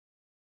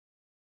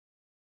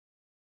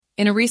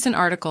In a recent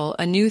article,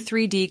 a new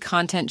 3D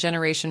content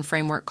generation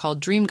framework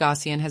called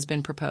DreamGaussian has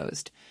been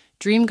proposed.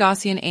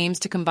 DreamGaussian aims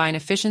to combine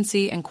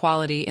efficiency and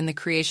quality in the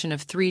creation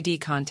of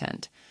 3D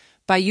content.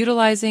 By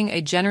utilizing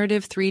a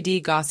generative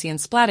 3D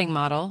Gaussian splatting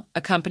model,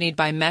 accompanied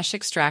by mesh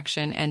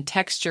extraction and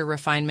texture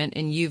refinement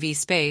in UV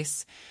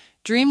space,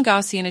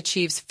 DreamGaussian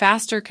achieves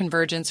faster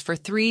convergence for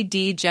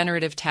 3D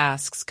generative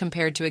tasks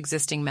compared to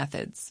existing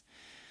methods.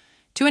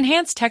 To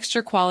enhance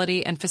texture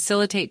quality and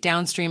facilitate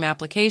downstream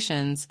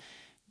applications,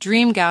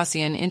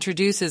 DreamGaussian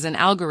introduces an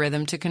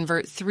algorithm to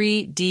convert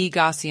 3D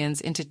Gaussians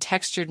into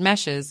textured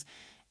meshes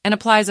and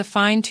applies a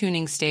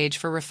fine-tuning stage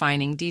for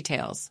refining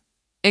details.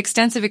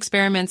 Extensive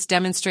experiments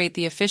demonstrate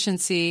the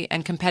efficiency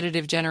and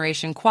competitive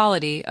generation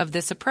quality of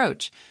this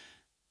approach.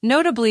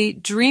 Notably,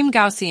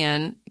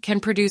 DreamGaussian can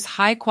produce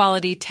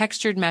high-quality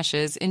textured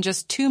meshes in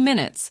just 2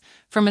 minutes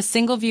from a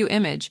single-view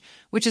image,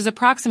 which is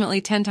approximately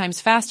 10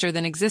 times faster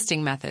than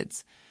existing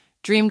methods.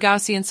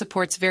 DreamGaussian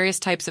supports various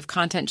types of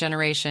content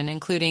generation,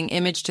 including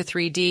image to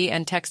 3D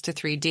and text to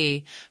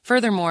 3D.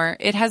 Furthermore,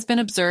 it has been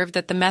observed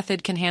that the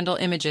method can handle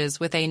images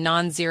with a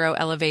non-zero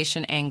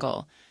elevation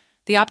angle.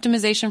 The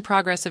optimization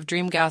progress of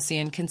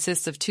DreamGaussian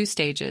consists of 2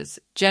 stages: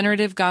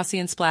 generative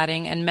Gaussian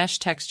splatting and mesh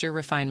texture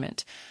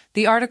refinement.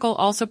 The article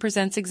also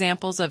presents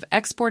examples of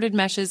exported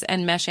meshes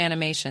and mesh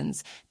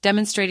animations,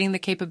 demonstrating the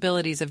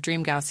capabilities of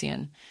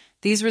DreamGaussian.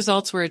 These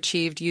results were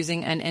achieved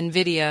using an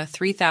NVIDIA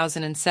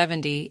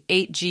 3070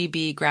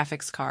 8GB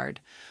graphics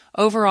card.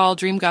 Overall,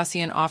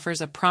 DreamGaussian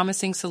offers a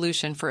promising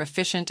solution for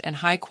efficient and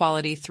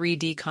high-quality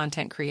 3D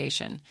content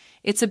creation.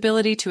 Its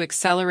ability to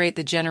accelerate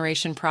the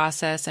generation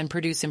process and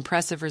produce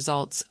impressive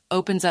results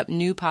opens up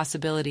new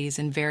possibilities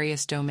in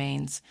various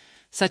domains,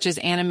 such as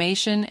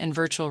animation and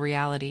virtual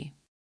reality.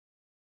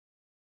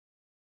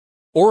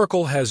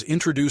 Oracle has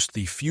introduced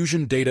the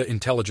Fusion Data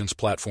Intelligence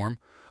Platform,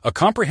 a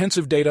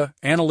comprehensive data,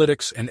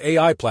 analytics, and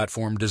AI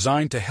platform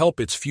designed to help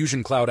its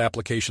Fusion Cloud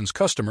applications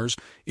customers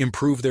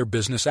improve their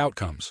business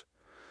outcomes.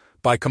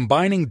 By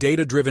combining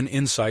data-driven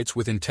insights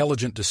with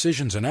intelligent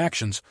decisions and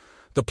actions,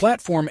 the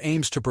platform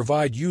aims to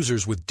provide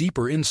users with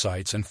deeper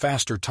insights and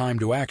faster time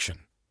to action.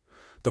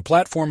 The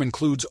platform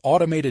includes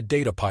automated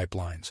data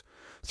pipelines,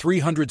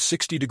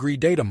 360-degree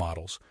data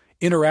models,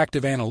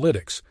 interactive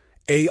analytics,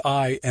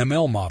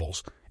 AI/ML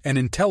models, and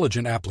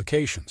intelligent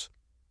applications.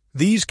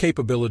 These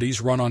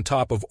capabilities run on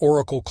top of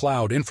Oracle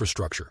Cloud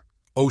Infrastructure,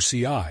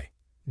 OCI,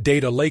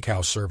 data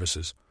lakehouse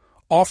services,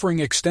 offering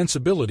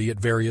extensibility at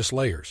various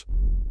layers.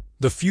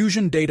 The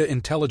Fusion Data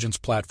Intelligence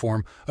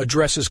Platform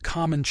addresses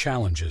common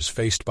challenges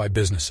faced by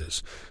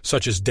businesses,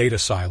 such as data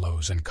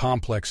silos and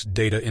complex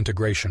data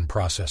integration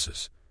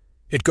processes.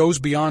 It goes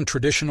beyond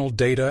traditional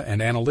data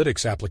and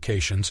analytics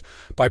applications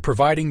by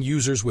providing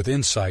users with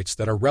insights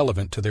that are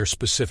relevant to their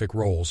specific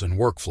roles and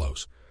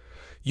workflows.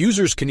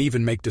 Users can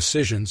even make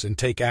decisions and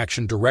take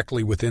action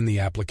directly within the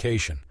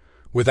application,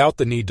 without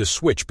the need to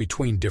switch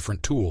between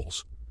different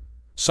tools.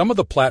 Some of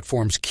the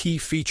platform's key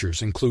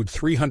features include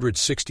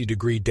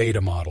 360-degree data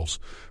models,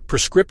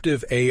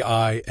 prescriptive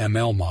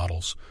AI/ML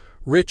models,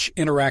 rich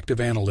interactive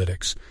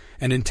analytics,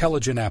 and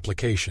intelligent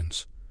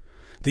applications.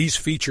 These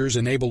features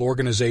enable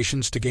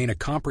organizations to gain a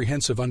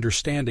comprehensive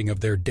understanding of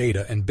their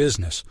data and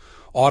business,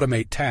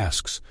 automate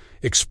tasks,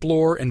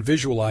 explore and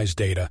visualize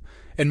data,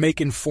 and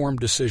make informed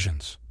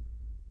decisions.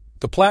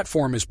 The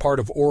platform is part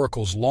of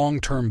Oracle's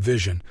long-term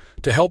vision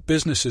to help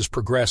businesses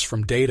progress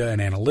from data and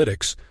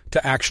analytics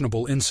to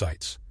actionable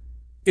insights.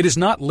 It is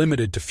not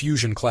limited to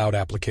Fusion Cloud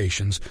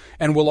applications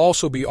and will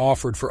also be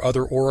offered for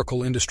other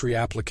Oracle industry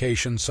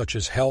applications such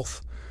as health,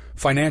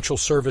 financial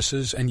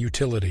services, and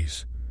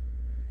utilities.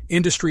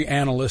 Industry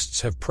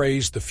analysts have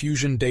praised the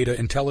Fusion Data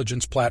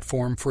Intelligence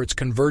Platform for its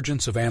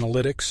convergence of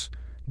analytics,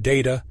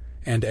 data,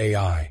 and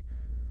AI.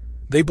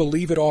 They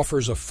believe it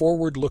offers a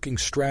forward-looking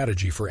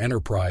strategy for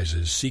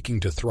enterprises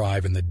seeking to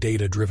thrive in the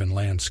data-driven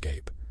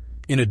landscape.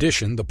 In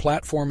addition, the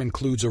platform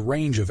includes a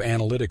range of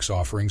analytics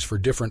offerings for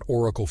different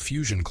Oracle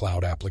Fusion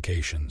Cloud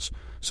applications,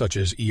 such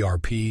as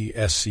ERP,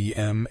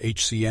 SCM,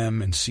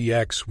 HCM, and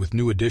CX, with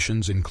new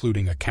additions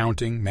including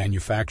accounting,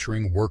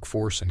 manufacturing,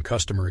 workforce, and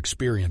customer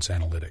experience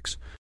analytics.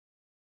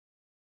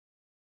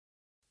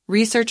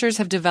 Researchers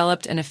have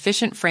developed an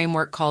efficient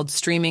framework called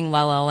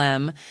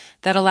StreamingLLM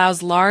that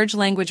allows large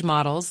language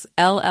models,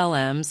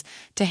 LLMs,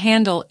 to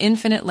handle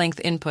infinite-length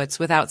inputs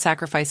without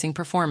sacrificing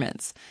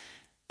performance.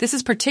 This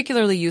is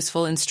particularly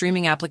useful in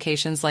streaming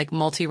applications like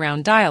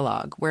multi-round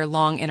dialogue, where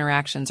long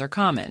interactions are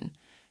common.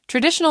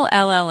 Traditional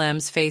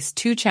LLMs face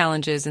 2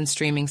 challenges in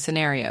streaming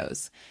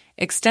scenarios: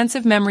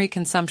 extensive memory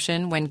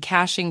consumption when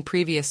caching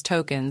previous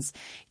tokens,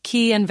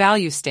 key and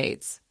value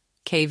states,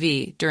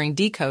 KV, during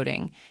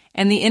decoding,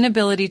 and the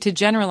inability to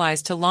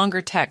generalize to longer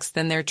text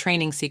than their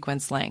training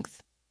sequence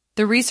length.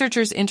 The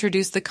researchers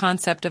introduced the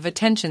concept of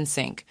attention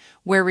sync,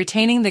 where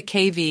retaining the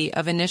KV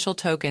of initial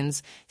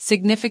tokens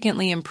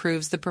significantly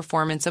improves the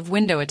performance of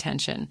window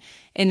attention,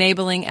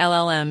 enabling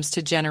LLMs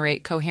to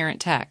generate coherent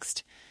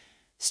text.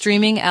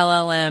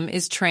 StreamingLLM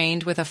is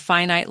trained with a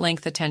finite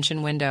length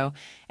attention window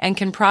and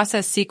can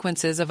process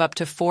sequences of up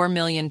to 4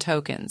 million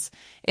tokens.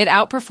 It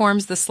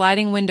outperforms the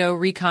sliding window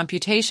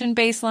recomputation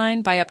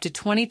baseline by up to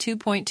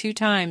 22.2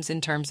 times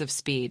in terms of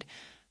speed.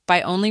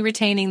 By only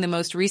retaining the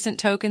most recent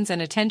tokens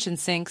and attention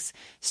sinks,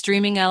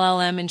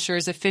 StreamingLLM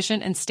ensures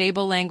efficient and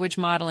stable language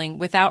modeling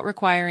without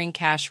requiring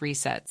cache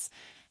resets.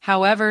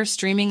 However,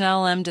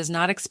 StreamingLLM does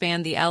not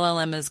expand the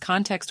LLM's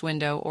context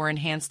window or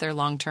enhance their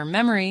long-term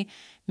memory,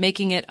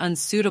 making it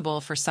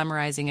unsuitable for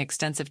summarizing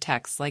extensive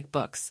texts like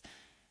books.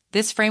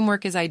 This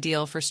framework is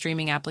ideal for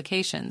streaming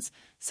applications,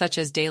 such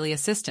as daily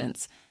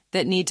assistants,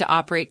 that need to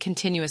operate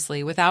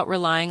continuously without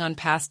relying on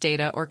past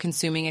data or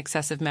consuming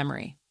excessive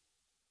memory.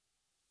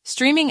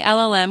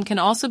 StreamingLLM can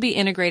also be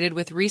integrated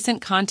with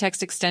recent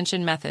context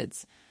extension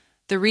methods.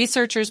 The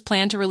researchers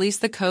plan to release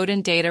the code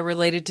and data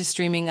related to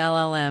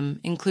StreamingLLM,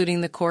 including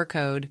the core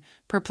code,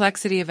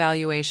 perplexity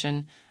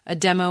evaluation, a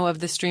demo of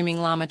the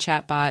Streaming Llama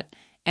chatbot,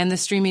 and the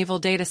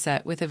StreamEvil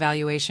dataset with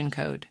evaluation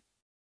code.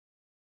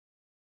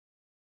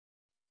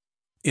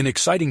 In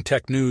exciting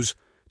tech news,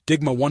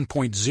 Digma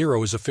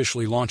 1.0 is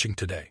officially launching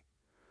today.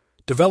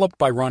 Developed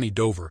by Ronnie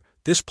Dover,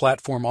 this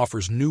platform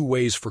offers new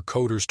ways for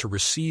coders to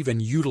receive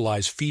and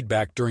utilize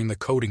feedback during the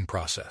coding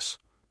process.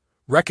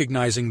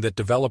 Recognizing that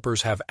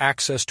developers have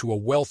access to a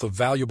wealth of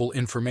valuable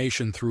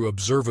information through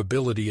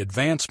observability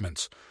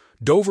advancements,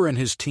 Dover and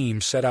his team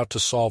set out to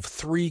solve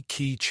 3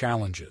 key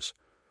challenges.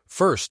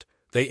 First,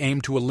 they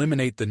aim to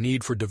eliminate the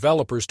need for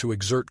developers to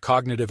exert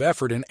cognitive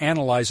effort in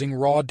analyzing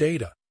raw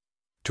data.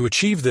 To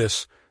achieve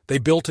this, they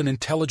built an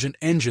intelligent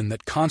engine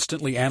that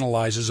constantly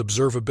analyzes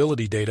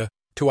observability data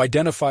to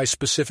identify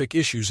specific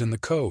issues in the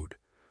code.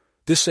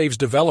 This saves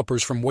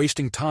developers from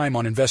wasting time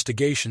on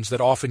investigations that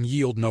often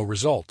yield no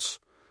results.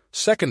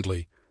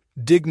 Secondly,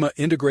 Digma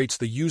integrates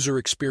the user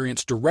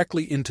experience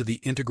directly into the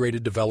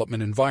Integrated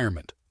Development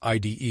Environment,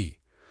 IDE.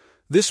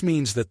 This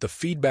means that the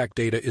feedback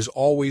data is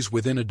always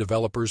within a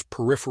developer's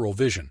peripheral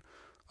vision,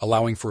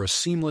 allowing for a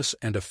seamless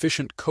and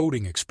efficient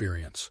coding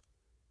experience.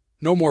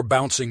 No more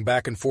bouncing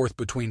back and forth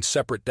between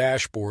separate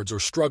dashboards or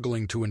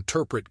struggling to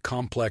interpret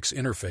complex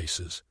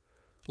interfaces.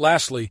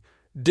 Lastly,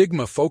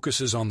 Digma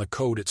focuses on the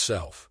code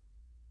itself.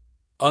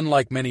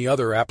 Unlike many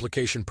other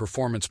application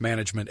performance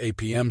management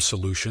APM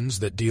solutions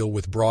that deal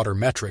with broader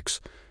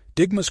metrics,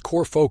 Digma's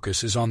core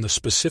focus is on the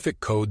specific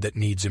code that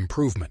needs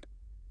improvement.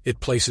 It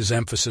places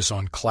emphasis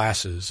on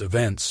classes,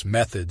 events,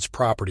 methods,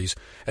 properties,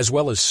 as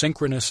well as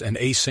synchronous and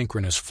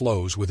asynchronous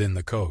flows within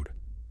the code.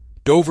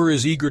 Dover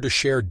is eager to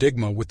share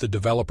Digma with the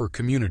developer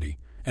community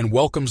and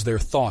welcomes their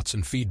thoughts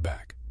and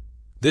feedback.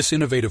 This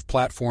innovative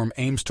platform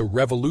aims to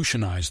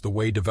revolutionize the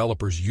way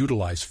developers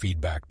utilize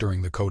feedback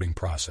during the coding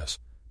process,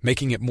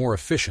 making it more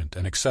efficient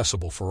and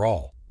accessible for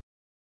all.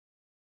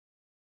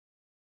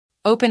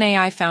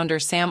 OpenAI founder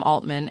Sam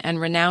Altman and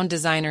renowned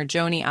designer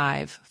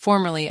Jony,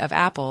 formerly of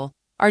Apple,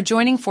 are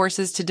joining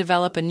forces to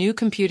develop a new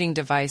computing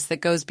device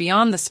that goes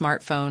beyond the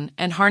smartphone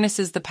and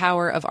harnesses the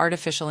power of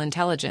artificial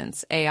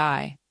intelligence,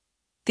 AI.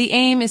 The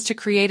aim is to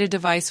create a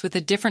device with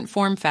a different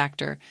form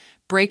factor,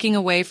 breaking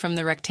away from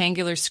the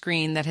rectangular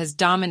screen that has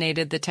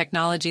dominated the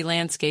technology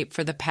landscape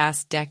for the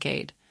past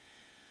decade.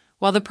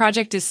 While the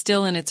project is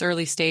still in its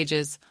early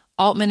stages,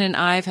 Altman and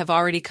Ive have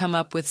already come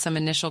up with some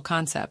initial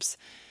concepts.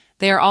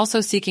 They are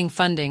also seeking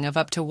funding of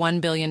up to $1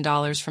 billion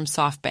from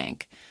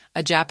SoftBank,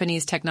 a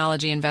Japanese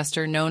technology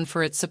investor known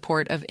for its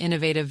support of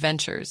innovative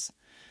ventures.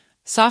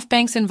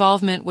 SoftBank's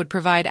involvement would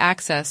provide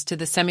access to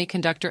the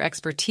semiconductor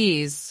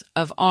expertise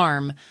of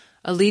ARM,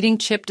 a leading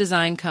chip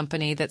design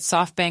company that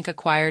SoftBank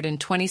acquired in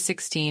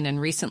 2016 and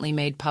recently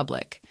made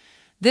public.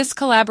 This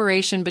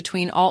collaboration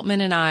between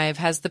Altman and Ive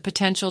has the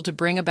potential to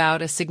bring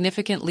about a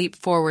significant leap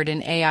forward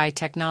in AI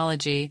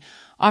technology,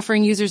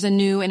 offering users a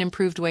new and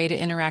improved way to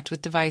interact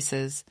with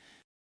devices.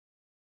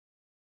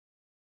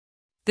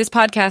 This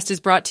podcast is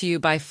brought to you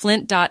by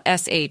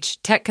Flint.sh,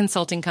 tech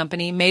consulting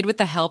company made with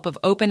the help of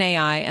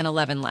OpenAI and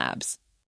 11 Labs.